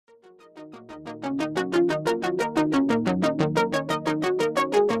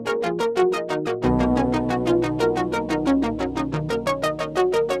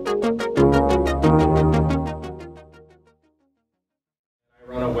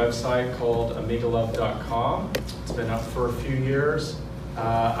Website called AmigaLove.com. It's been up for a few years.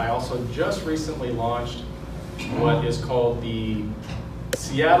 I also just recently launched what is called the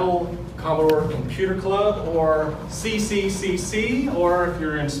Seattle Commodore Computer Club, or CCCC, or if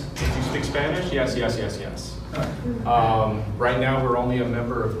you speak Spanish, yes, yes, yes, yes. Right now we're only a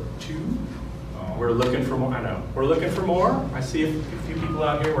member of 2. We're looking for more. I know. We're looking for more. I see a few people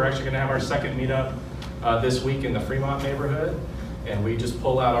out here. We're actually going to have our second meetup this week in the Fremont neighborhood. And we just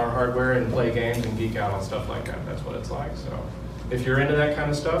pull out our hardware and play games and geek out on stuff like that. That's what it's like. So if you're into that kind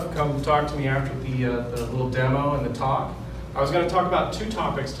of stuff, come talk to me after the little demo and the talk. I was going to talk about 2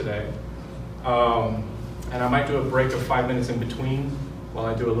 topics today. And I might do a break of 5 minutes in between while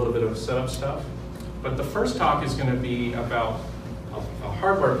I do a little bit of setup stuff. But the first talk is going to be about a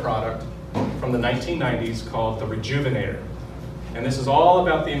hardware product from the 1990s called the Rejuvenator. And this is all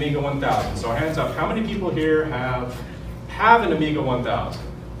about the Amiga 1000. So hands up, how many people here have an Amiga 1000?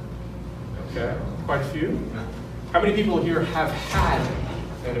 Okay, quite a few. How many people here have had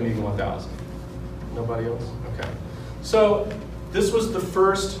an Amiga 1000? Nobody else? Okay. So this was the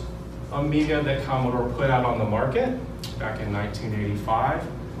first Amiga that Commodore put out on the market back in 1985.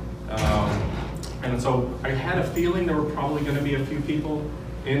 And so I had a feeling there were probably going to be a few people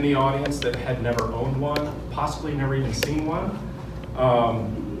in the audience that had never owned one, possibly never even seen one.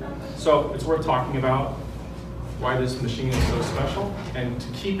 So it's worth talking about why this machine is so special, and to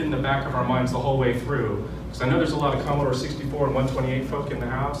keep in the back of our minds the whole way through, because I know there's a lot of Commodore 64 and 128 folk in the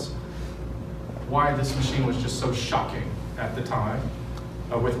house, why this machine was just so shocking at the time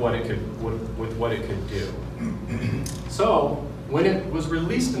with what it could do. So when it was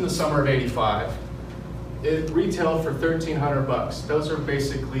released in the summer of '85, it retailed for $1,300. Those are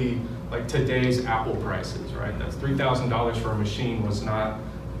basically like today's Apple prices, right? That's $3,000 for a machine.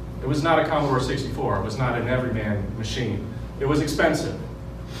 It was not a Commodore 64. It was not an everyman machine. It was expensive.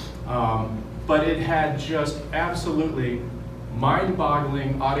 But it had just absolutely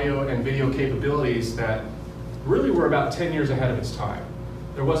mind-boggling audio and video capabilities that really were about 10 years ahead of its time.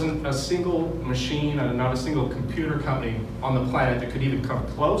 There wasn't a single machine and not a single computer company on the planet that could even come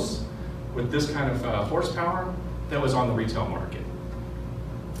close with this kind of horsepower that was on the retail market.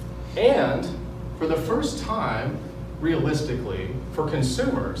 And for the first time, realistically, for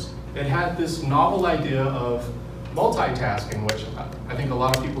consumers, it had this novel idea of multitasking, which I think a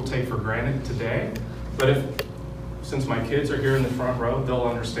lot of people take for granted today. But since my kids are here in the front row, they'll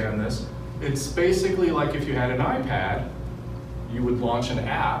understand this. It's basically like if you had an iPad, you would launch an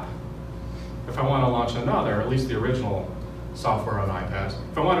app. If I want to launch another, at least the original software on iPads,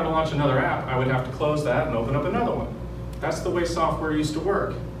 if I wanted to launch another app, I would have to close that and open up another one. That's the way software used to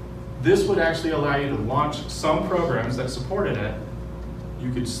work. This would actually allow you to launch some programs that supported it.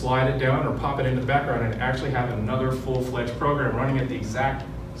 You could slide it down or pop it into the background and actually have another full-fledged program running at the exact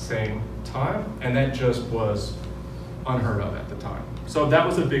same time, and that just was unheard of at the time. So that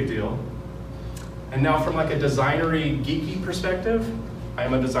was a big deal. And now from like a designery, geeky perspective, I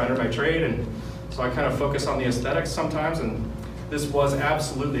am a designer by trade, and so I kind of focus on the aesthetics sometimes, and this was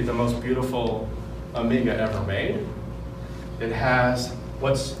absolutely the most beautiful Amiga ever made. It has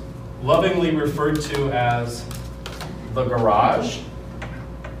what's lovingly referred to as the garage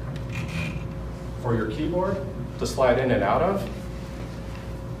for your keyboard to slide in and out of.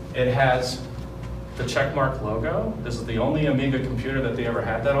 It has the checkmark logo. This is the only Amiga computer that they ever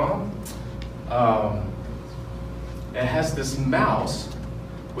had that on. It has this mouse,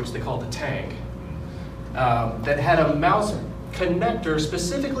 which they call the tank, that had a mouse connector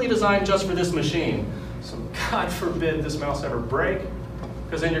specifically designed just for this machine. So God forbid this mouse ever break,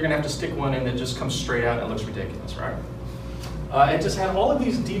 because then you're gonna have to stick one in that just comes straight out and it looks ridiculous, right? It just had all of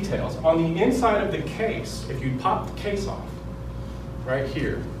these details. On the inside of the case, if you pop the case off, right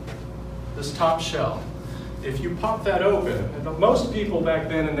here, this top shell, if you pop that open, and most people back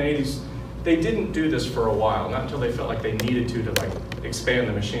then in the 80s, they didn't do this for a while, not until they felt like they needed to like expand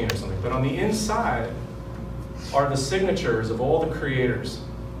the machine or something. But on the inside are the signatures of all the creators,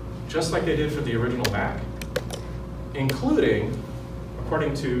 just like they did for the original Mac, including,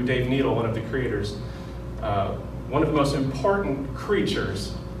 according to Dave Needle, one of the creators, one of the most important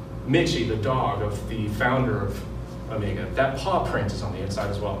creatures, Mitchie, the dog of the founder of Amiga. That paw print is on the inside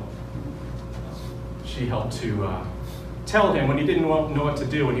as well. She helped to tell him when he didn't know what to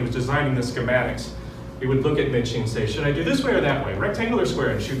do when he was designing the schematics. He would look at Mitchie and say, should I do this way or that way? Rectangle or square?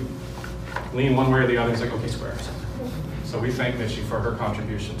 And she'd lean one way or the other. He's like, okay, square. So we thank Mitchie for her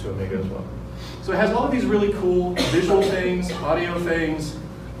contribution to Amiga as well. So it has all of these really cool visual things, audio things,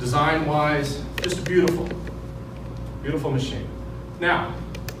 design-wise, just beautiful, beautiful machine. Now,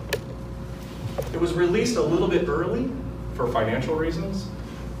 it was released a little bit early for financial reasons,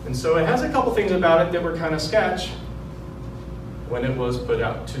 and so it has a couple things about it that were kind of sketch when it was put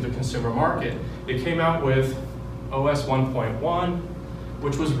out to the consumer market. It came out with OS 1.1,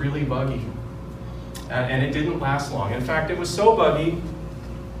 which was really buggy, and it didn't last long. In fact, it was so buggy,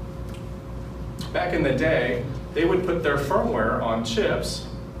 back in the day, they would put their firmware on chips,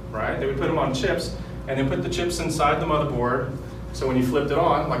 right? They would put them on chips, and then put the chips inside the motherboard, so when you flipped it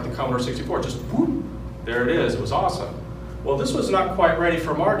on, like the Commodore 64, just whoop, there it is, it was awesome. Well, this was not quite ready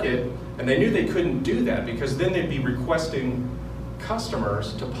for market, and they knew they couldn't do that because then they'd be requesting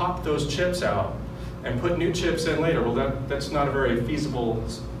customers to pop those chips out and put new chips in later. Well, that's not a very feasible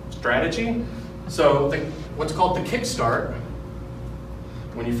strategy. So what's called the kickstart,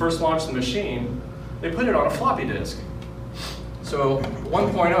 when you first launch the machine, they put it on a floppy disk. So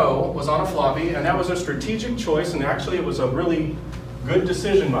 1.0 was on a floppy, and that was a strategic choice, and actually it was a really good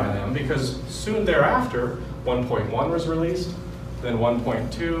decision by them because soon thereafter, 1.1 was released, then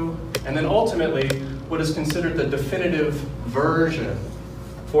 1.2, and then ultimately what is considered the definitive version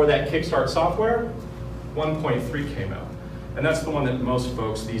for that Kickstart software, 1.3 came out. And that's the one that most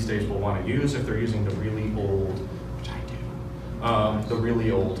folks these days will want to use if they're using the really old, which I do, the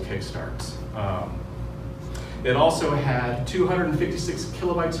really old Kickstarts. It also had 256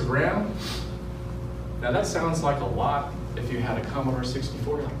 kilobytes of RAM. Now that sounds like a lot if you had a Commodore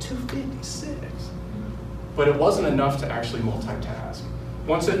 64, like 256. But it wasn't enough to actually multitask.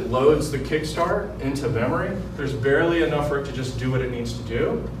 Once it loads the Kickstart into memory, there's barely enough for it to just do what it needs to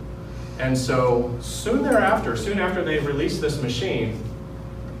do. And so soon thereafter, soon after they released this machine,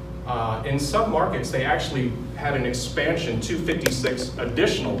 in some markets they actually had an expansion 256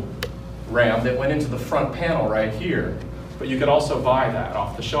 additional RAM that went into the front panel right here. But you could also buy that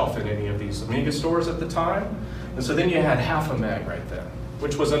off the shelf in any of these Amiga stores at the time. And so then you had half a meg right there,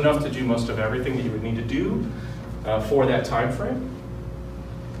 which was enough to do most of everything that you would need to do for that time frame.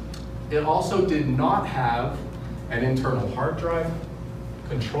 It also did not have an internal hard drive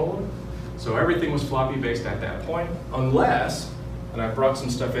controller. So everything was floppy based at that point, unless, and I brought some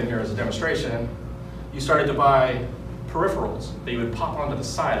stuff in here as a demonstration, you started to buy peripherals that you would pop onto the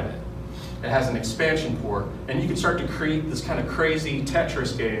side of it. It has an expansion port, and you can start to create this kind of crazy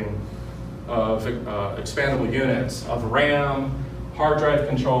Tetris game of expandable units, of RAM, hard drive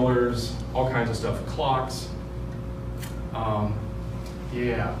controllers, all kinds of stuff, clocks.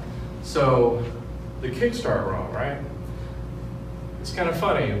 Yeah, so the Kickstart ROM, right? It's kind of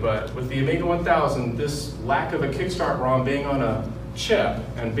funny, but with the Amiga 1000, this lack of a Kickstart ROM being on a chip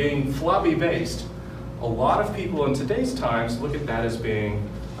and being floppy based, a lot of people in today's times look at that as being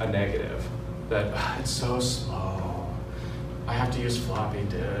a negative. That it's so slow, I have to use floppy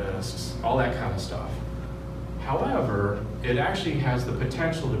disks, all that kind of stuff. However, it actually has the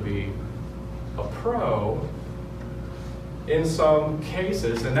potential to be a pro in some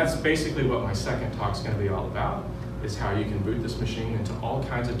cases, and that's basically what my second talk is going to be all about, is how you can boot this machine into all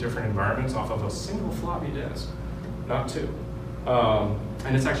kinds of different environments off of a single floppy disk, not two.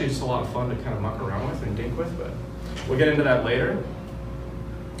 And it's actually just a lot of fun to kind of muck around with and dink with, but we'll get into that later.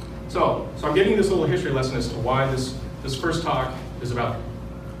 So I'm giving this little history lesson as to why this first talk is about a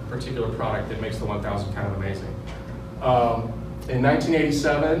particular product that makes the 1000 kind of amazing. In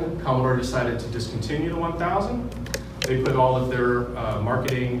 1987, Commodore decided to discontinue the 1000. They put all of their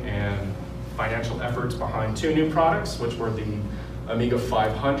marketing and financial efforts behind two new products, which were the Amiga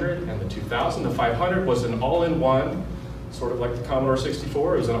 500 and the 2000. The 500 was an all-in-one, sort of like the Commodore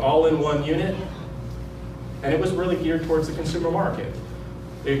 64. It was an all-in-one unit, and it was really geared towards the consumer market.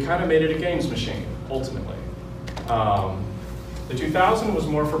 It kind of made it a games machine, ultimately. The 2000 was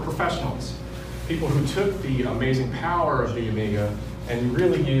more for professionals, people who took the amazing power of the Amiga and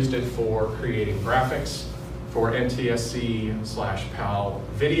really used it for creating graphics, for NTSC/PAL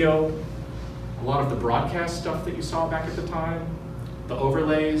video, a lot of the broadcast stuff that you saw back at the time, the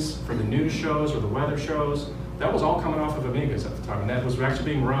overlays for the news shows or the weather shows, that was all coming off of Amigas at the time, and that was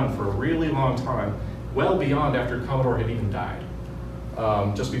actually being run for a really long time, well beyond after Commodore had even died.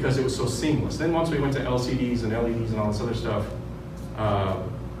 Just because it was so seamless. Then once we went to LCDs and LEDs and all this other stuff,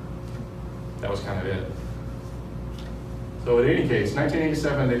 that was kind of it. So in any case,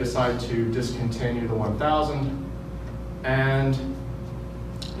 1987, they decided to discontinue the 1000, and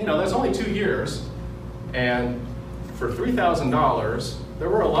that's only 2 years, and for $3,000, there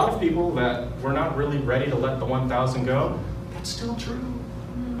were a lot of people that were not really ready to let the 1000 go. That's still true.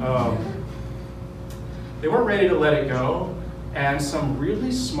 they weren't ready to let it go, and some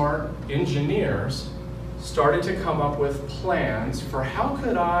really smart engineers started to come up with plans for how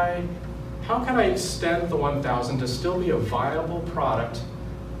can I extend the 1000 to still be a viable product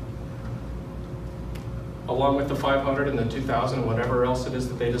along with the 500 and the 2000 and whatever else it is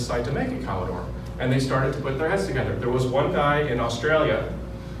that they decide to make at Commodore. And they started to put their heads together. There was one guy in Australia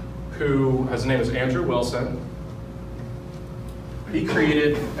who, his name is Andrew Wilson. He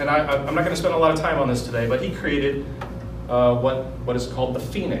created, and I'm not going to spend a lot of time on this today, but he created what is called the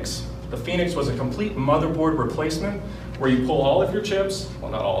Phoenix. The Phoenix was a complete motherboard replacement where you pull all of your chips, well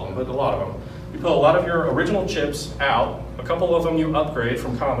not all of them, but a lot of them. You pull a lot of your original chips out, a couple of them you upgrade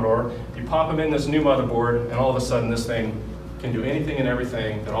from Commodore, you pop them in this new motherboard, and all of a sudden this thing can do anything and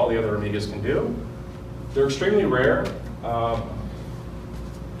everything that all the other Amigas can do. They're extremely rare.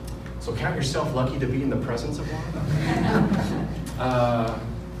 So count yourself lucky to be in the presence of one.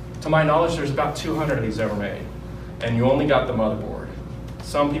 To my knowledge, there's about 200 of these ever made, and you only got the motherboard.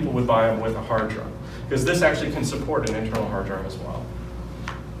 Some people would buy them with a hard drive, because this actually can support an internal hard drive as well.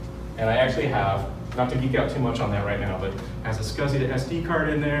 And I actually have, not to geek out too much on that right now, but has a SCSI to SD card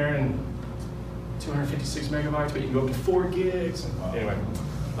in there and 256 megabytes, but you can go up to 4 gigs. Anyway,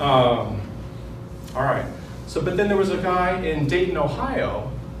 all right. So, but then there was a guy in Dayton,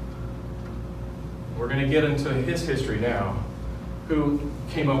 Ohio. We're going to get into his history now, who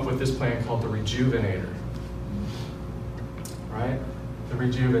came up with this plan called the Rejuvenator. Right? The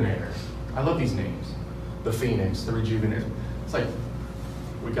Rejuvenator. I love these names. The Phoenix, the Rejuvenator. It's like,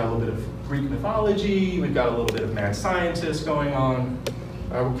 we've got a little bit of Greek mythology, we've got a little bit of mad scientist going on.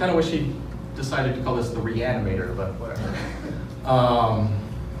 We kind of wish he decided to call this the Reanimator, but whatever.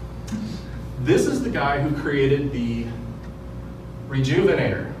 This is the guy who created the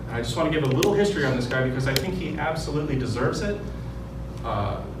Rejuvenator. I just want to give a little history on this guy because I think he absolutely deserves it.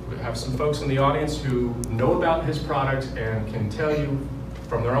 We have some folks in the audience who know about his product and can tell you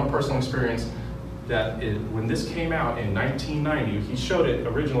from their own personal experience that when this came out in 1990, he showed it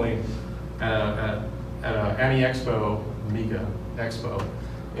originally at Amiga Expo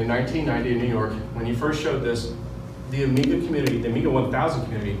in 1990 in New York. When he first showed this, the Amiga community, the Amiga 1000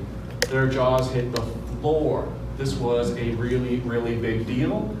 community, their jaws hit the floor. This was a really, really big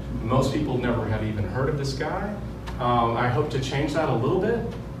deal. Most people never have even heard of this guy. I hope to change that a little bit.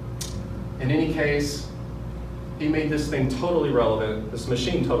 In any case, he made this thing totally relevant, this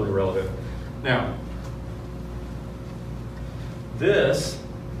machine totally relevant. Now, this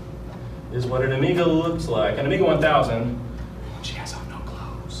is what an Amiga looks like. An Amiga 1000, she has on no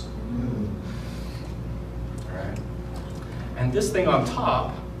clothes. All right. And this thing on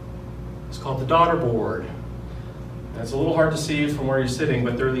top is called the daughter board. And it's a little hard to see from where you're sitting,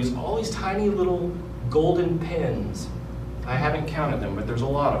 but there are all these tiny little golden pins. I haven't counted them, but there's a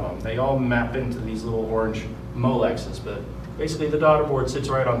lot of them. They all map into these little orange Molexes, but basically the daughter board sits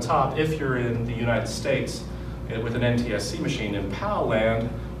right on top if you're in the United States with an NTSC machine. In PAL land,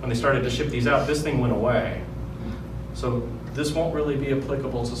 when they started to ship these out, this thing went away. So this won't really be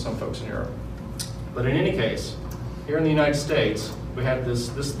applicable to some folks in Europe. But in any case, here in the United States, we had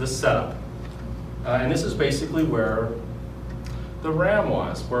this setup. And this is basically where the RAM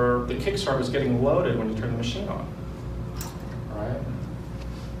was, where the kickstart was getting loaded when you turn the machine on. All right?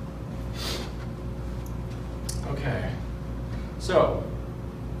 Okay. So,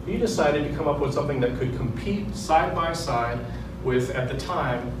 he decided to come up with something that could compete side by side with, at the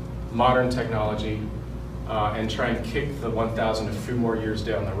time, modern technology and try and kick the 1000 a few more years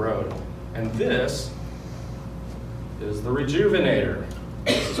down the road. And this is the Rejuvenator.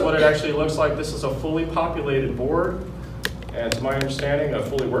 This is what it actually looks like. This is a fully populated board, and to my understanding, a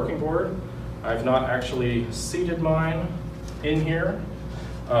fully working board. I've not actually seated mine in here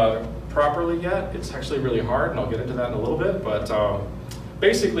properly yet. It's actually really hard, and I'll get into that in a little bit, but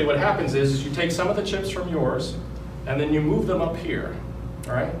basically what happens is you take some of the chips from yours, and then you move them up here,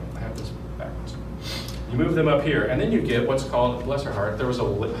 all right? I have this backwards. You move them up here, and then you get what's called, bless her heart,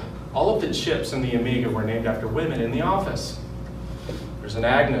 all of the chips in the Amiga were named after women in the office. There's an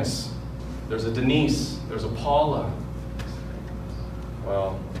Agnes, there's a Denise, there's a Paula.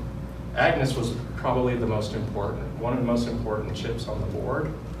 Well, Agnes was probably the most important, one of the most important chips on the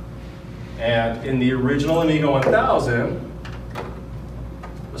board. And in the original Amiga 1000,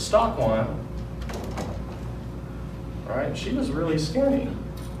 the stock one, right, she was really skinny.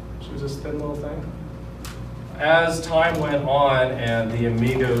 She was this thin little thing. As time went on and the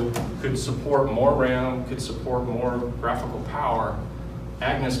Amiga could support more RAM, could support more graphical power,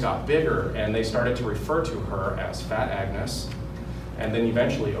 Agnes got bigger, and they started to refer to her as Fat Agnes, and then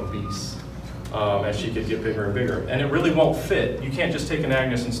eventually obese, as she could get bigger and bigger. And it really won't fit. You can't just take an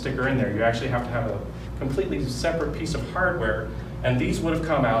Agnes and stick her in there. You actually have to have a completely separate piece of hardware. And these would have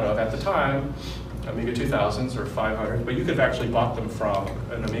come out of, at the time, Amiga 2000s or 500s, but you could have actually bought them from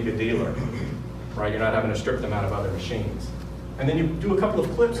an Amiga dealer, right? You're not having to strip them out of other machines. And then you do a couple of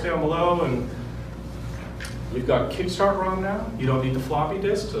clips down below, and you've got Kickstart ROM now. You don't need the floppy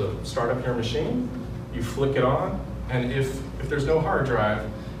disk to start up your machine. You flick it on, and if there's no hard drive,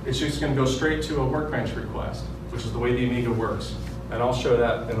 it's just going to go straight to a Workbench request, which is the way the Amiga works. And I'll show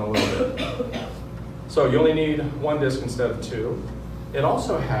that in a little bit. So you only need one disk instead of two. It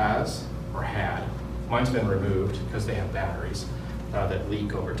also has, or had, mine's been removed because they have batteries that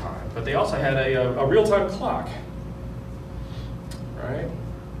leak over time. But they also had a real-time clock, right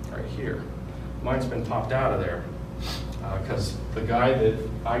here. Mine's been popped out of there because the guy that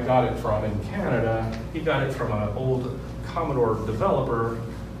I got it from in Canada, he got it from an old Commodore developer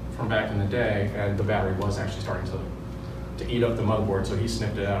from back in the day, and the battery was actually starting to eat up the motherboard, so he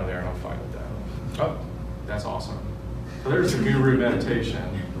snipped it out of there, and I'm fine with that. Oh, that's awesome. So there's the Guru meditation.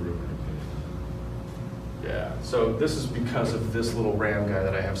 Yeah, so this is because of this little RAM guy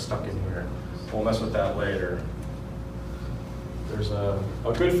that I have stuck in here. We'll mess with that later. There's a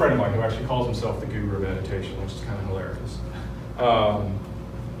good friend of mine who actually calls himself the Guru meditation, which is kind of hilarious.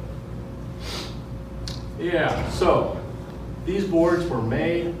 Yeah, so these boards were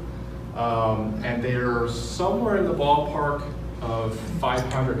made, and they're somewhere in the ballpark of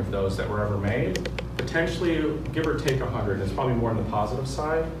 500 of those that were ever made. Potentially, give or take 100. It's probably more on the positive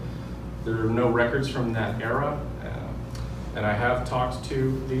side. There are no records from that era. And I have talked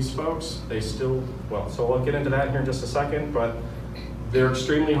to these folks. They still, well, so I'll get into that here in just a second, but they're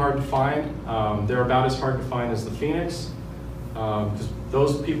extremely hard to find. They're about as hard to find as the Phoenix, because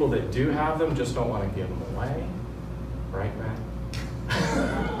those people that do have them just don't want to give them away, right, Matt?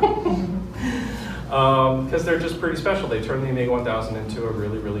 Because they're just pretty special. They turn the Amiga 1000 into a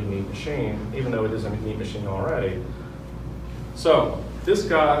really, really neat machine, even though it is a neat machine already. So this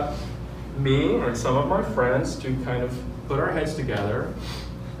got me and some of my friends to kind of put our heads together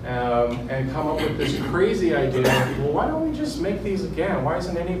and come up with this crazy idea of, well, why don't we just make these again? Why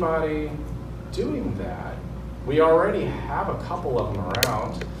isn't anybody doing that? We already have a couple of them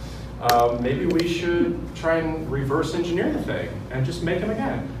around. Maybe we should try and reverse engineer the thing and just make them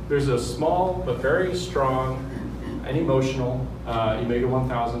again. There's a small but very strong and emotional Amiga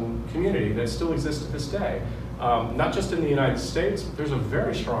 1000 community that still exists to this day. Not just in the United States, but there's a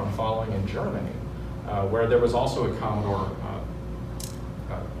very strong following in Germany, where there was also a Commodore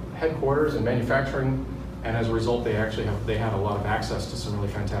headquarters and manufacturing, and as a result, they had a lot of access to some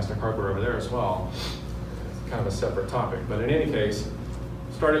really fantastic hardware over there as well. It's kind of a separate topic, but in any case,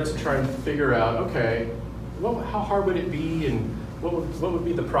 started to try and figure out, okay, how hard would it be, and what would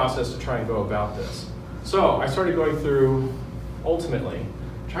be the process to try and go about this? So I started going through, ultimately,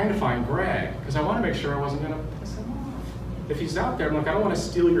 trying to find Greg, because I want to make sure I wasn't going to piss him off. If he's out there, I'm like, I don't want to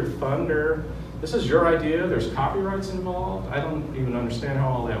steal your thunder. This is your idea. There's copyrights involved. I don't even understand how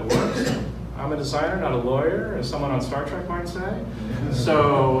all that works. I'm a designer, not a lawyer, as someone on Star Trek might say.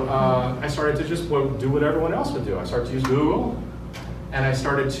 So I started to just do what everyone else would do. I started to use Google, and I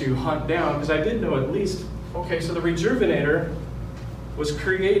started to hunt down, because I did know at least, okay, so the Rejuvenator was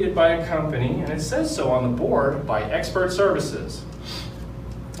created by a company, and it says so on the board, by Expert Services.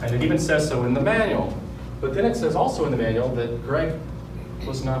 And it even says so in the manual. But then it says also in the manual that Greg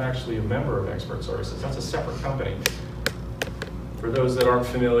was not actually a member of Expert Services. That's a separate company. For those that aren't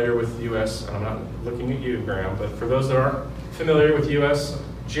familiar with US, and I'm not looking at you, Graham, but for those that aren't familiar with US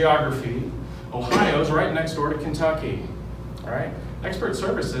geography, Ohio is right next door to Kentucky, all right? Expert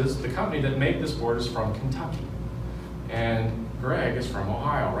Services, the company that made this board, is from Kentucky. And Greg is from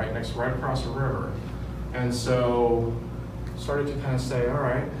Ohio, right across the river. And so started to kind of say, all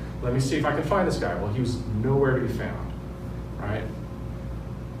right, let me see if I can find this guy. Well, he was nowhere to be found, right?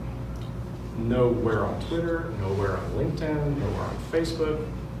 Nowhere on Twitter, nowhere on LinkedIn, nowhere on Facebook.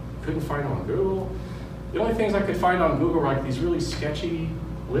 Couldn't find him on Google. The only things I could find on Google were like these really sketchy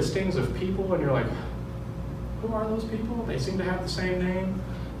listings of people, and you're like, who are those people? They seem to have the same name,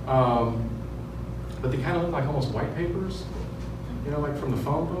 but they kind of look like almost white papers, you know, like from the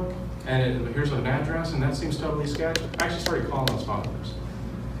phone book. And here's an address, and that seems totally sketchy. I actually started calling those phone numbers.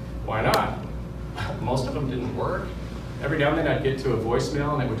 Why not? Most of them didn't work. Every now and then I'd get to a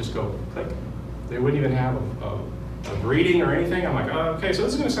voicemail, and it would just go click. They wouldn't even have a greeting or anything. I'm like, oh, okay, so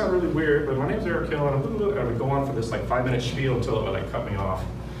this is going to sound really weird, but my name's Eric Hill, and I would go on for this like 5-minute spiel until it would like cut me off,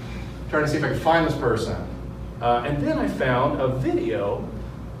 trying to see if I could find this person. And then I found a video,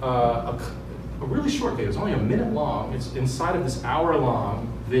 a really short video. It's only a minute long. It's inside of this hour-long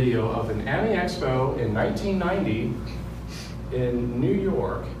video of an AMI Expo in 1990 in New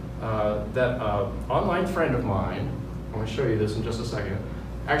York, that online friend of mine, I'm going to show you this in just a second,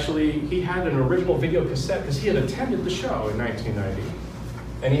 actually he had an original video cassette because he had attended the show in 1990.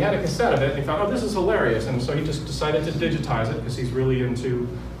 And he had a cassette of it, and he thought, oh, this is hilarious. And so he just decided to digitize it because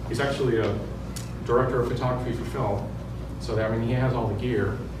he's actually a director of photography for film. So that, I mean, he has all the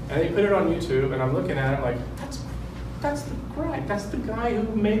gear. And he put it on YouTube, and I'm looking at it like, that's the guy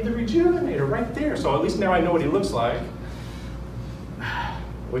who made the Rejuvenator right there. So at least now I know what he looks like,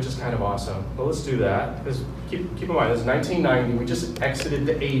 which is kind of awesome. Well, let's do that. Because keep in mind, this is 1990. We just exited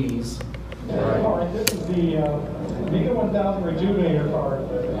the 80s. All right, this is the Amiga 1000 Rejuvenator card.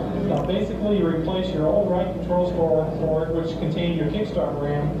 Basically, you replace your old right control board, which contained your kickstart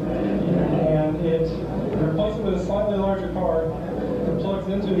RAM, and it replaces it with a slightly larger card that plugs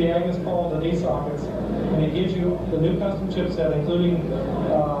into the Agnes Paul and D sockets, and it gives you the new custom chipset, including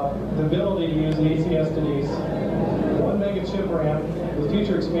the ability to use the ACS to Ds. 1 mega chip RAM with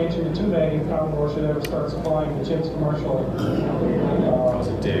future expansion to 2 mega if Commodore should ever start supplying the chips commercially. That was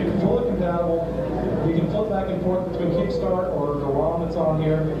a dig. Fully compatible. You can flip back and forth between Kickstart or the ROM that's on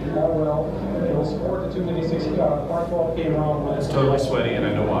here. That will. It will support the 256 512K ROM. It's totally sweaty, and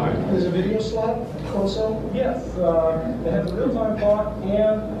I know why. There's a video slot also? Yes. It has a real-time clock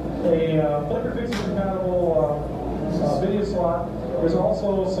and a flicker fixer compatible video slot. There's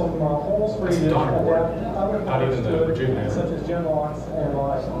also some holes for you to adapt other parts to it, such as Genlox and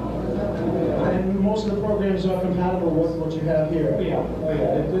Live. And most of the programs are compatible with what you have here. Oh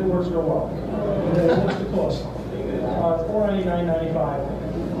yeah, it works real well. And what's the cost? It's $499.95.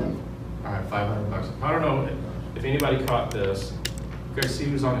 All right, $500. I don't know if anybody caught this. You guys see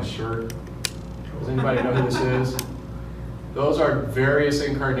who's on his shirt? Does anybody know who this is? Those are various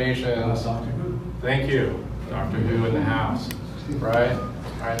incarnations. Thank you, Doctor Who in the house, right?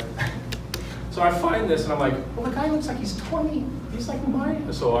 All right. So I find this and I'm like, well, the guy looks like he's 20. He's like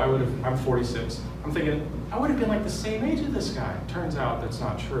mine. So I'm 46. I'm thinking, I would have been like the same age as this guy. Turns out that's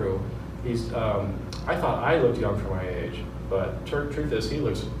not true. I thought I looked young for my age, but truth is he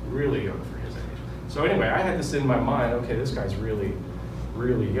looks really young for his age. So anyway, I had this in my mind, okay, this guy's really,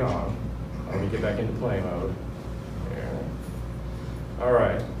 really young. Let me get back into play mode. Yeah. All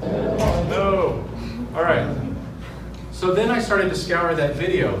right. No. All right. So then I started to scour that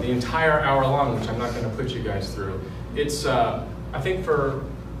video, the entire hour long, which I'm not going to put you guys through. It's, I think for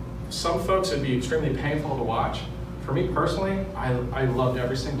some folks it'd be extremely painful to watch. For me personally, I loved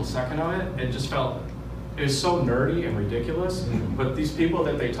every single second of it. It just felt, it was so nerdy and ridiculous, but these people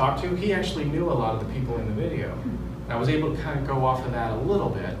that they talked to, he actually knew a lot of the people in the video. And I was able to kind of go off of that a little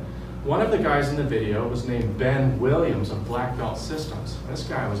bit. One of the guys in the video was named Ben Williams of Black Belt Systems. This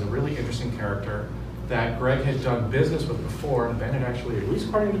guy was a really interesting character that Greg had done business with before, and Ben had actually, at least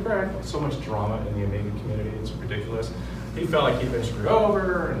according to Greg, so much drama in the Amiga community, it's ridiculous. He felt like he'd been screwed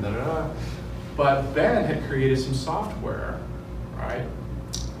over, and da-da-da. But Ben had created some software, right,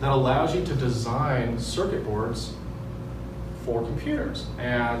 that allows you to design circuit boards for computers.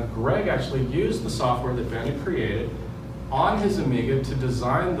 And Greg actually used the software that Ben had created on his Amiga to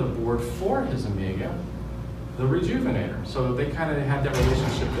design the board for his Amiga, the Rejuvenator. So they kind of had that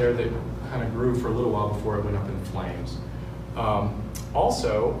relationship there that kind of grew for a little while before it went up in flames.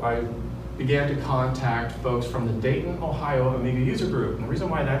 Also, I began to contact folks from the Dayton, Ohio Amiga user group. And the reason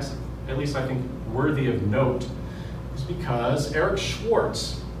why that's, at least I think, worthy of note is because Eric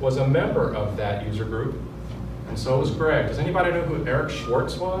Schwartz was a member of that user group, and so was Greg. Does anybody know who Eric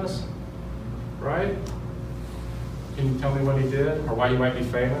Schwartz was? Right? Can you tell me what he did, or why he might be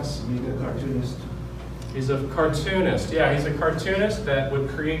famous? He's a cartoonist. He's a cartoonist. Yeah, he's a cartoonist that would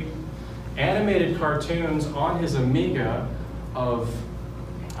create animated cartoons on his Amiga of,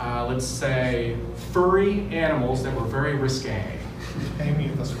 let's say, furry animals that were very risque. Amy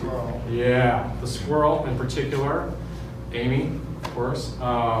the squirrel. Yeah, the squirrel in particular, Amy, of course,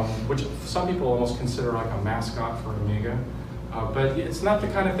 which some people almost consider like a mascot for Amiga. But it's not the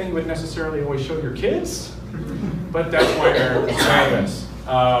kind of thing you would necessarily always show your kids, but that's why Eric is famous.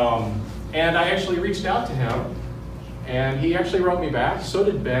 And I actually reached out to him, and he actually wrote me back. So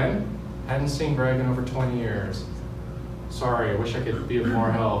did Ben. Hadn't seen Greg in over 20 years. Sorry, I wish I could be of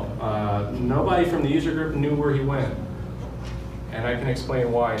more help. Nobody from the user group knew where he went. And I can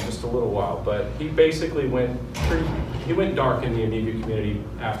explain why in just a little while, but he basically went dark in the Amiga community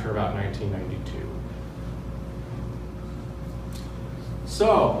after about 1992.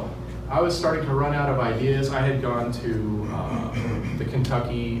 So, I was starting to run out of ideas. I had gone to the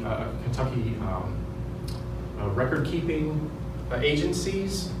Kentucky record-keeping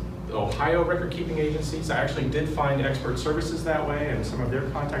agencies, the Ohio record-keeping agencies. I actually did find expert services that way and some of their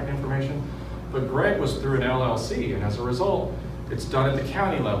contact information, but Greg was through an LLC, and as a result, It's done at the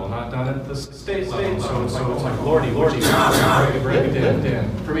county level, not done at the state level. So it's like, lordy, break it in.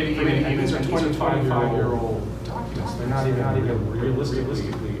 For me to even these are 25-year-old documents. They're not even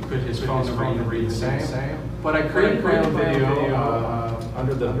realistically. Could his phone number even read the same? But I created my own video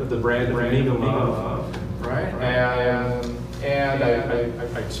under the brand of Amiga, right? And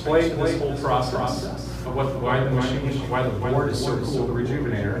I explained this whole process of why the board is so cool, the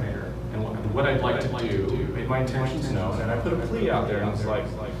Rejuvenator. And what I'd like to do, made my intentions known, and I put a plea out there, and I was like,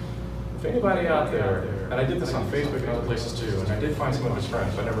 if anybody out there, and I did this on Facebook and other places too, and I did find some of his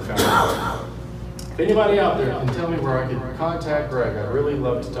friends, but I never found him. If anybody out there can tell me where I can contact Greg, I'd really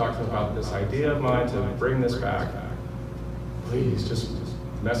love to talk to him about this idea of mine to bring this back. Please, just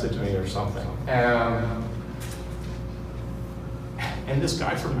message me or something. And this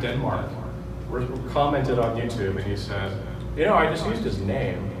guy from Denmark commented on YouTube, and he said, you know, I just used his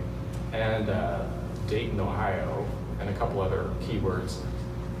name and Dayton, Ohio, and a couple other keywords.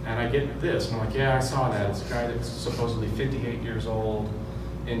 And I get this, and I'm like, yeah, I saw that. It's a guy that's supposedly 58 years old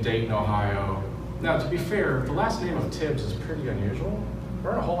in Dayton, Ohio. Now, to be fair, the last name of Tibbs is pretty unusual.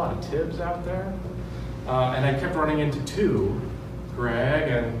 There aren't a whole lot of Tibbs out there. And I kept running into two,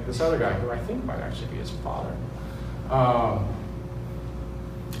 Greg and this other guy, who I think might actually be his father. But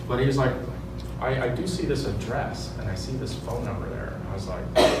he was like, I do see this address, and I see this phone number there. I was like,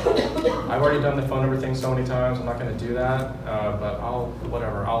 I've already done the phone number thing so many times, I'm not gonna do that, but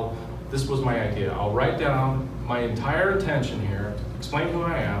whatever, this was my idea. I'll write down my entire intention here, explain who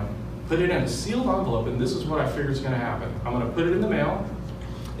I am, put it in a sealed envelope, and this is what I figure is gonna happen. I'm gonna put it in the mail,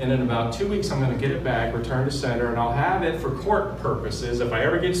 and in about 2 weeks, I'm gonna get it back, return to sender, and I'll have it for court purposes. If I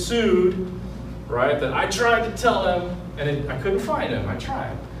ever get sued, right, that I tried to tell them, and I couldn't find him, I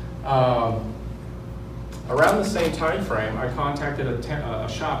tried. Around the same time frame, I contacted a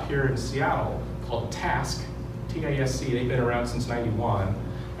shop here in Seattle called Task, T-A-S-C. They've been around since '91,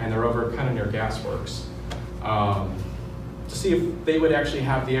 and they're over kind of near Gasworks, to see if they would actually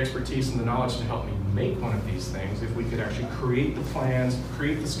have the expertise and the knowledge to help me make one of these things, if we could actually create the plans,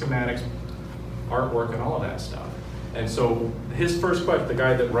 create the schematics, artwork, and all of that stuff. And so his first question, the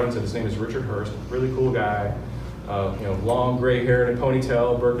guy that runs it, his name is Richard Hurst, really cool guy, you know, long gray hair and a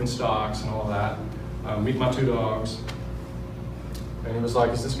ponytail, Birkenstocks, and all of that. Meet my two dogs. And he was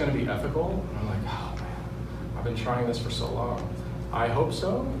like, is this gonna be ethical? And I'm like, oh man, I've been trying this for so long. I hope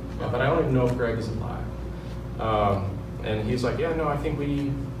so, but I don't even know if Greg is alive. And he's like, yeah, no, I think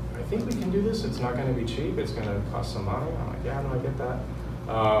we can do this. It's not gonna be cheap, it's gonna cost some money. I'm like, yeah, no, I get that.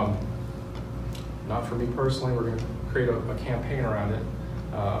 Not for me personally, we're gonna create a campaign around it.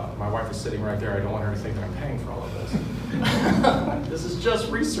 My wife is sitting right there. I don't want her to think that I'm paying for all of this. This is just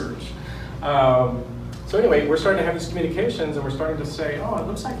research. So anyway, we're starting to have these communications, and we're starting to say, oh, it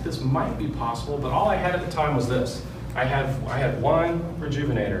looks like this might be possible, but all I had at the time was this. I had one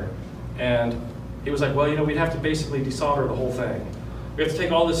Rejuvenator, and he was like, well, you know, we'd have to basically desolder the whole thing. We have to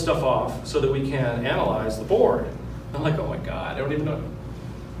take all this stuff off so that we can analyze the board. I'm like, oh my God, I don't know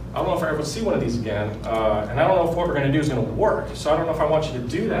if I ever see one of these again, and I don't know if what we're gonna do is gonna work, so I don't know if I want you to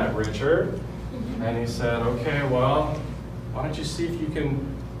do that, Richard. And he said, okay, well, why don't you see if you can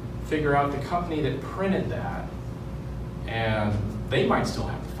figure out the company that printed that, and they might still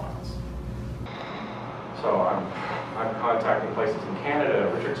have the files. So I'm contacting places in Canada,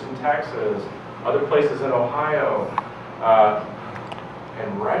 Richardson, Texas, other places in Ohio,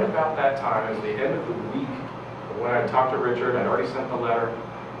 and right about that time, at the end of the week, when I talked to Richard, I'd already sent the letter.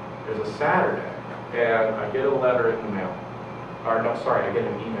 There's a Saturday, and I get a letter in the mail, or no, sorry, I get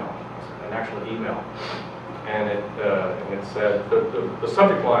an email, an actual email. And it said, the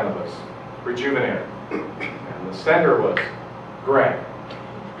subject line was Rejuvenator, and the sender was Greg.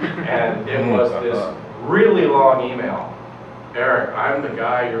 And it was this really long email. Eric, I'm the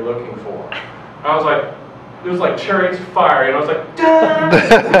guy you're looking for. I was like, it was like chariots of fire, and I was like, duh!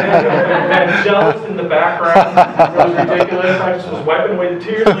 and jealous in the background. It was ridiculous. I just was wiping away the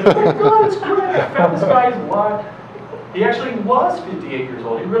tears, like, oh my God, it's Greg! I found this guy, he's alive. He actually was 58 years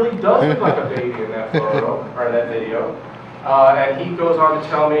old. He really does look like a baby in that photo, or that video. And he goes on to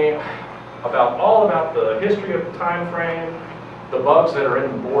tell me all about the history of the time frame, the bugs that are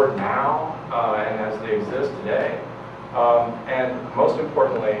in the board now, and as they exist today. And most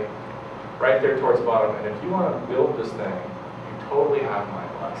importantly, right there towards the bottom, and if you want to build this thing, you totally have my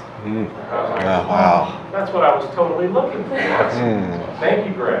blessing. I was like, wow. That's what I was totally looking for. Thank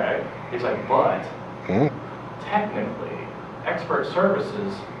you, Greg. He's like, but technically, Expert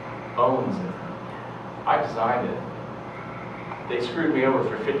Services owns it. I designed it. They screwed me over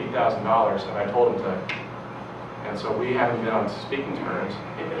for $50,000, and I told them to, and And so we haven't been on speaking terms.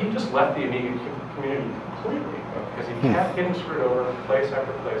 He just left the Amiga community completely because he kept getting screwed over place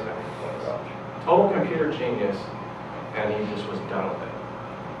after place after place. Total computer genius, and he just was done with it.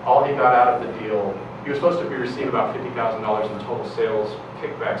 All he got out of the deal, he was supposed to be receiving about $50,000 in total sales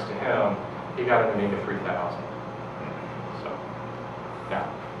kickbacks to him. He got an Amiga 3000. So, yeah.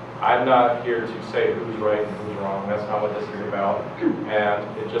 I'm not here to say who's right and who's wrong. That's not what this is about.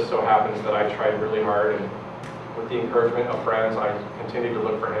 And it just so happens that I tried really hard, and with the encouragement of friends, I continued to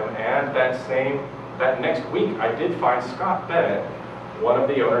look for him. And that next week, I did find Scott Bennett, one of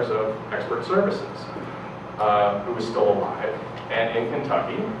the owners of Expert Services, who was still alive and in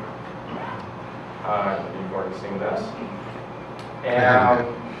Kentucky. You've already seen this.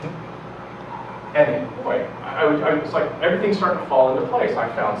 And boy, I was like, everything's starting to fall into place. I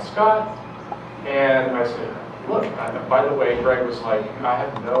found Scott, and I said, look, by the way, Greg was like, I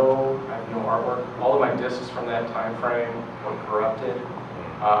have no artwork. All of my discs from that time frame were corrupted.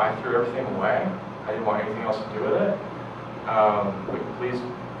 I threw everything away. I didn't want anything else to do with it. Please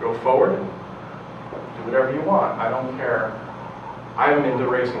go forward and do whatever you want. I don't care. I'm into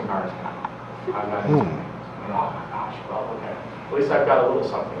racing cars now. I'm not into oh my gosh, well, okay. At least I've got a little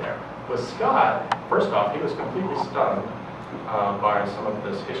something there. With Scott, first off, he was completely stunned by some of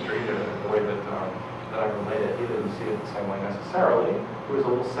this history, the way that I related. He didn't see it the same way necessarily. He was a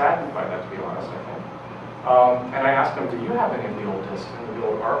little saddened by that, to be honest, I think. And I asked him, do you have any of the old discs and the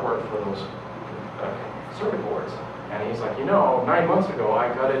old artwork for those circuit boards? And he's like, 9 months ago,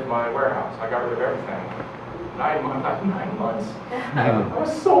 I gutted my warehouse. I got rid of everything. 9 months? 9 months? I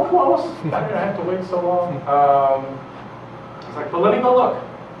was so close. I didn't have to wait so long. He's like, but let me go look.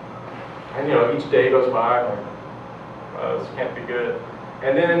 And each day goes by, I'm like, this can't be good.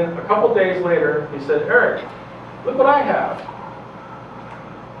 And then a couple days later, he said, Eric, look what I have.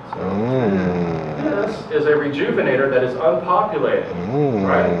 So this is a Rejuvenator that is unpopulated,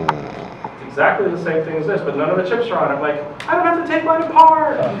 right? It's exactly the same thing as this, but none of the chips are on it. I'm like, I don't have to take mine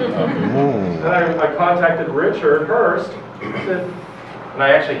apart. Then I contacted Richard Hurst. I said, and I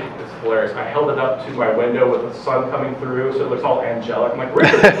actually, it's hilarious, I held it up to my window with the sun coming through, so it looks all angelic. I'm like,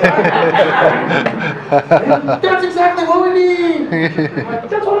 Richard, that's exactly what we need! I'm like,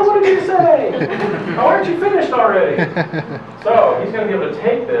 that's what I wanted you to say! Why aren't you finished already? So, he's going to be able to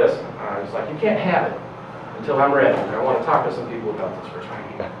take this, he's like, you can't have it until I'm ready. I want to talk to some people about this for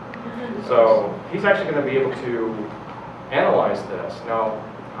training. So, he's actually going to be able to analyze this. Now,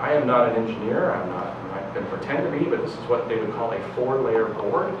 I am not an engineer, I can pretend to be, but this is what they would call a 4-layer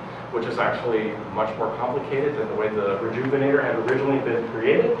board, which is actually much more complicated than the way the Rejuvenator had originally been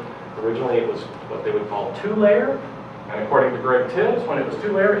created. Originally it was what they would call 2-layer, and according to Greg Tibbs, when it was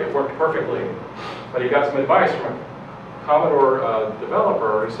 2-layer, it worked perfectly. But he got some advice from a Commodore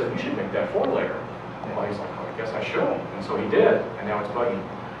developer who said, you should make that 4-layer. Well, he's like, well, I guess I should. And so he did, and now it's buggy.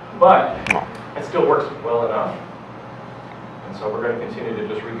 But it still works well enough. And so we're going to continue to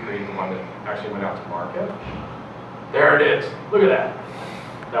just recreate the one that actually went out to market. There it is. Look at that.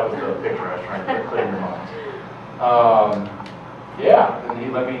 That was the picture I was trying to clear your minds. Yeah, and he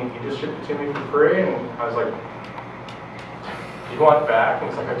just shipped it to me for free, and I was like, you want it back? And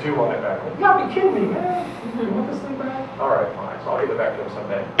he's like, I do want it back. I'm like, you gotta be kidding me, man. You want this thing back? All right, fine. So I'll give it back to him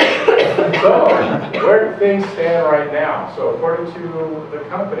someday. So, where do things stand right now? So according to the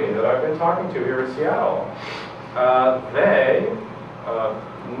company that I've been talking to here in Seattle, they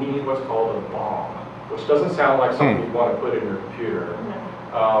need what's called a BOM, which doesn't sound like something you want to put in your computer,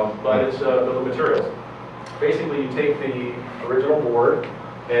 but it's a bill of materials. Basically, you take the original board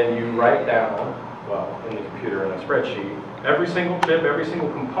and you write down, well, in the computer in a spreadsheet, every single chip, every single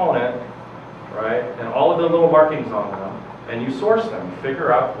component, right, and all of the little markings on them, and you source them,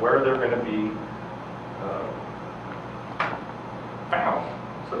 figure out where they're going to be found,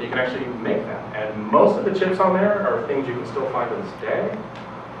 so that you can actually make them. And most of the chips on there are things you can still find to this day.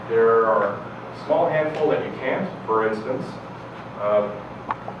 There are a small handful that you can't. For instance,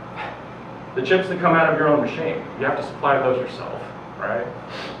 the chips that come out of your own machine, you have to supply those yourself, right?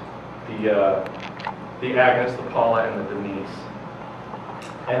 The Agnes, the Paula, and the Denise.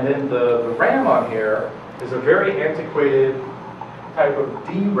 And then the RAM on here is a very antiquated type of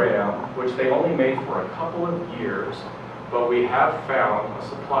DRAM, which they only made for a couple of years, but we have found a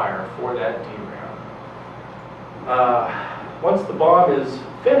supplier for that DRAM. Once the BOM is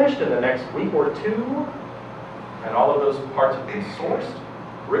finished in the next week or two, and all of those parts have been sourced,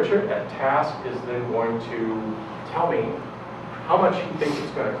 Richard at Task is then going to tell me how much he thinks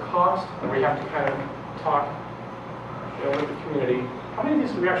it's going to cost, and we have to kind of talk with the community, how many of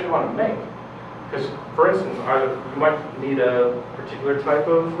these do we actually want to make? Because, for instance, you might need a particular type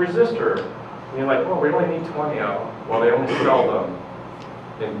of resistor And you're like, well, we only need 20 of them. Well, they only sell them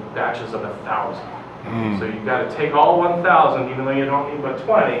in batches of 1,000. So you've got to take all 1,000, even though you don't need but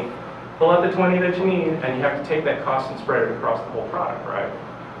 20, pull out the 20 that you need, and you have to take that cost and spread it across the whole product, right?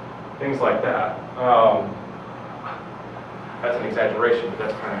 Things like that. That's an exaggeration, but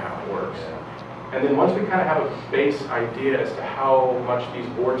that's kind of how it works. And then once we kind of have a base idea as to how much these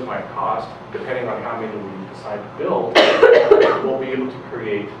boards might cost, depending on how many we decide to build, we'll be able to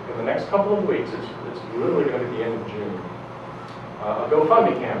create, in the next couple of weeks, it's literally going to be the end of June, a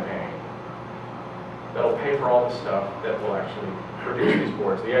GoFundMe campaign that'll pay for all the stuff that will actually produce these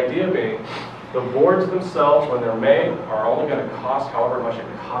boards. The idea being, the boards themselves, when they're made, are only going to cost however much it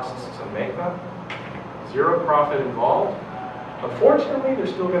costs to make them. Zero profit involved. Unfortunately, they're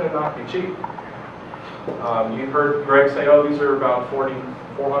still going to not be cheap. You heard Greg say, oh, these are about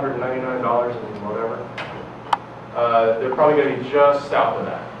 $499 and whatever. They're probably going to be just south of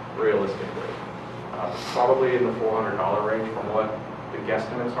that, realistically. Probably in the $400 range from what the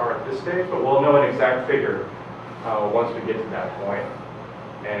guesstimates are at this stage, but we'll know an exact figure once we get to that point.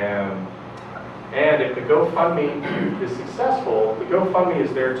 And if the GoFundMe is successful, the GoFundMe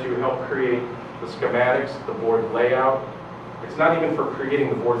is there to help create the schematics, the board layout. It's not even for creating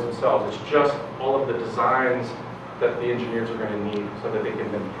the boards themselves, it's just all of the designs that the engineers are going to need so that they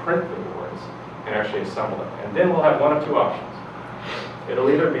can then print the boards and actually assemble them. And then we'll have one of two options. It'll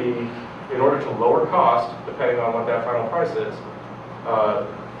either be, in order to lower cost, depending on what that final price is,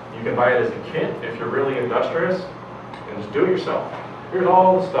 you can buy it as a kit if you're really industrious, and just do it yourself. Here's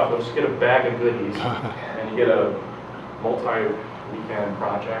all the stuff. You'll just get a bag of goodies, and you get a multi-weekend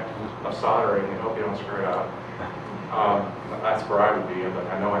project of soldering, and hope you don't screw it up. That's where I would be, but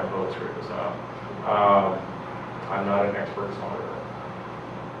I know I totally screwed this up. I'm not an expert solderer.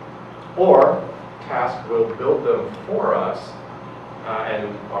 Or Task will build them for us,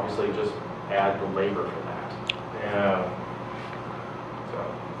 and obviously just add the labor for that. So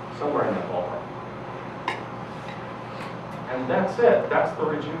somewhere in that ballpark. And that's it. That's the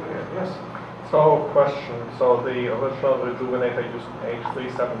Rejuvenator. Yes? So, question. So the original Rejuvenator used an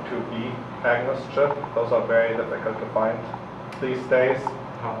H372B Agnes chip. Those are very difficult to find these days.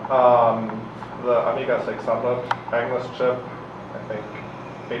 The Amiga 600 Agnes chip, I think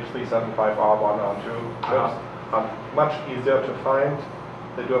H375R1 or 2 chips, are much easier to find.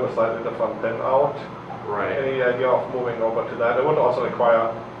 They do have a slightly different pin out. Right. Any idea of moving over to that? It would also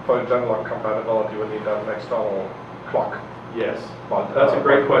require, for Genlock compatibility, you would need to have an external clock. Yes, that's a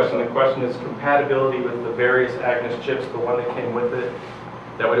great question. The question is compatibility with the various Agnes chips, the one that came with it,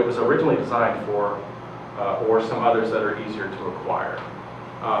 that what it was originally designed for, or some others that are easier to acquire.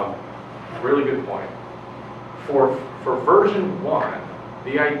 Really good point. For version 1,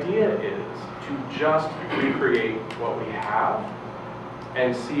 the idea is to just recreate what we have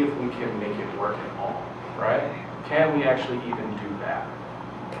and see if we can make it work at all, right? Can we actually even do that?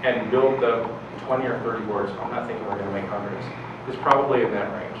 And build the 20 or 30 boards. I'm not thinking we're going to make hundreds. It's probably in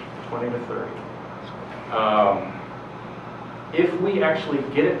that range, 20 to 30. If we actually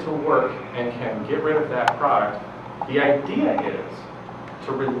get it to work and can get rid of that product, the idea is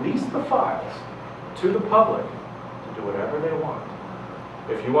to release the files to the public to do whatever they want.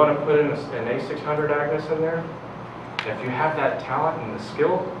 If you want to put in an A600 Agnes in there, if you have that talent and the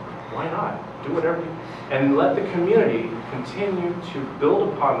skill, why not? Do whatever you, and let the community continue to build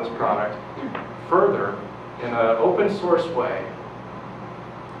upon this product further in an open source way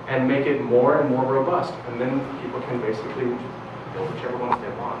and make it more and more robust. And then people can basically build whichever ones they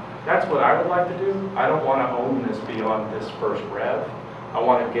want. That's what I would like to do. I don't want to own this beyond this first rev. I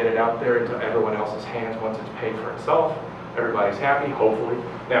want to get it out there into everyone else's hands once it's paid for itself. Everybody's happy, hopefully.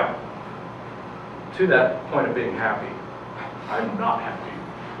 Now, to that point of being happy, I'm not happy.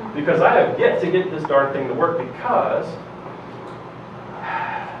 Because I have yet to get this darn thing to work because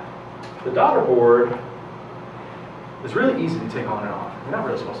the daughter board is really easy to take on and off. You're not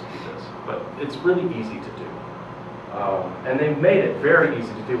really supposed to do this, but it's really easy to do. And they've made it very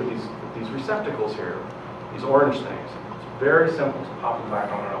easy to do with these receptacles here, these orange things. It's very simple to pop them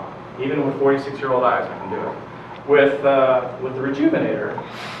back on and off. Even with 46-year-old eyes, I can do it. With the Rejuvenator,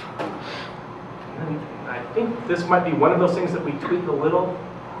 I think this might be one of those things that we tweak a little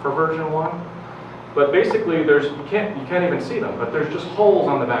for version 1. But basically, you can't even see them, but there's just holes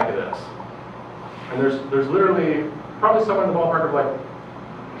on the back of this. And there's literally probably somewhere in the ballpark of like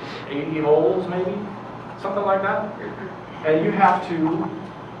 80 holes, maybe, something like that. And you have to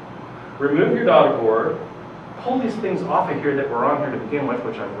remove your daughter board, pull these things off of here that were on here to begin with,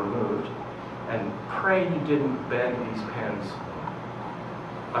 which I've removed, and pray you didn't bend these pins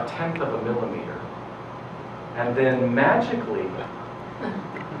 1/10 of a millimeter. And then magically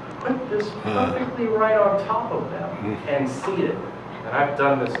put is perfectly right on top of them and seated. And I've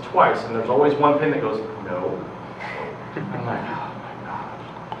done this twice, and there's always one pin that goes, no. I'm like, oh my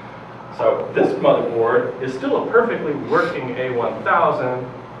gosh. So this motherboard is still a perfectly working A1000,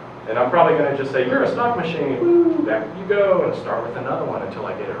 and I'm probably going to just say, you're a stock machine, woo, back you go, and start with another one until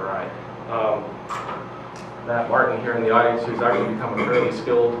I get it right. Matt Martin here in the audience, who's actually become a fairly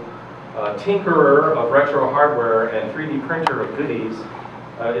skilled tinkerer of retro hardware and 3D printer of goodies,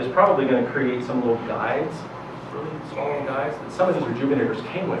 is probably going to create some little guides, really small little guides, that some of these Rejuvenators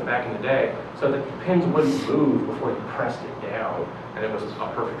came with back in the day, so that the pins wouldn't move before you pressed it down, and it was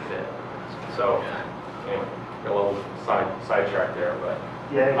a perfect fit. So, anyway, a little sidetrack there, but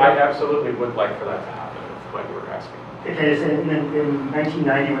yeah, I absolutely would like for that to happen, like you were asking. Okay, so in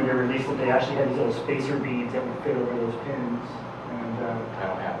 1990 when they released it, they actually had these little spacer beads that would fit over those pins. And I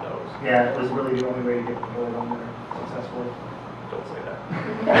don't have those. yeah, it was really the only way to get the board on there successfully. Don't say that.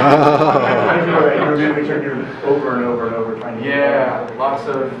 You remember you're over and over and over trying to Yeah, lots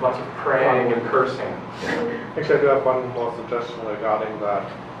of praying and cursing. Actually, I do have one more suggestion regarding that.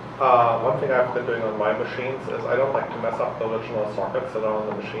 One thing I've been doing on my machines is I don't like to mess up the original sockets that are on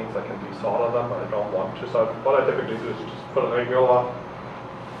the machines. I can desolder them, I don't want to. So what I typically do is just put a regular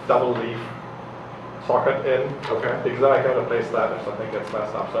double leaf socket in. Okay. Because then I can replace that if something gets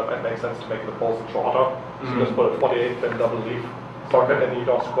messed up. So it might make sense to make the pulse shorter. So just put a 48-pin double leaf socket in, you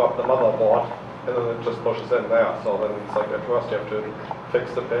don't screw up the motherboard, and then it just pushes in there. So then it's like at first you have to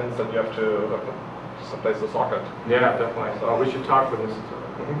fix the pins and you have to just replace the socket. Yeah, definitely. So we should talk with Mrs.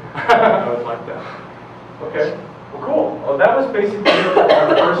 I would like that. Okay. Well, cool. Well, that was basically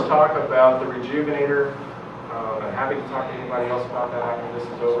our first talk about the Rejuvenator. I'm happy to talk to anybody else about that after this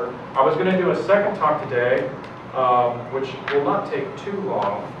is over. I was going to do a second talk today, which will not take too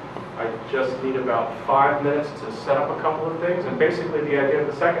long. I just need about 5 minutes to set up a couple of things. And basically the idea of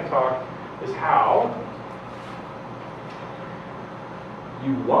the second talk is how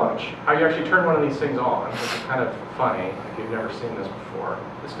you launch, how you actually turn one of these things on, which is kind of funny if you've never seen this before.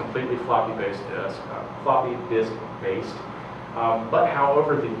 It's completely floppy disk based, but how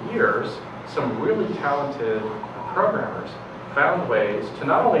over the years, some really talented programmers found ways to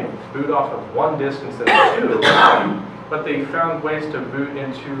not only boot off of one disk instead of two, but they found ways to boot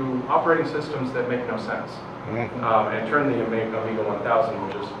into operating systems that make no sense, and turn the Amiga 1000,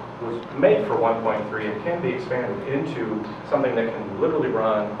 which was made for 1.3 and can be expanded into something that can literally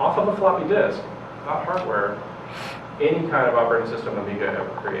run off of a floppy disk, not hardware, any kind of operating system Amiga ever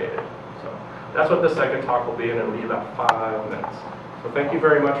created. So that's what the second talk will be, and it'll be about 5 minutes. So thank you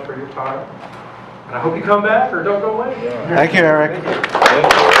very much for your time, and I hope you come back or don't go away. Thank you, Eric.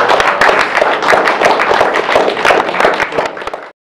 Thank you.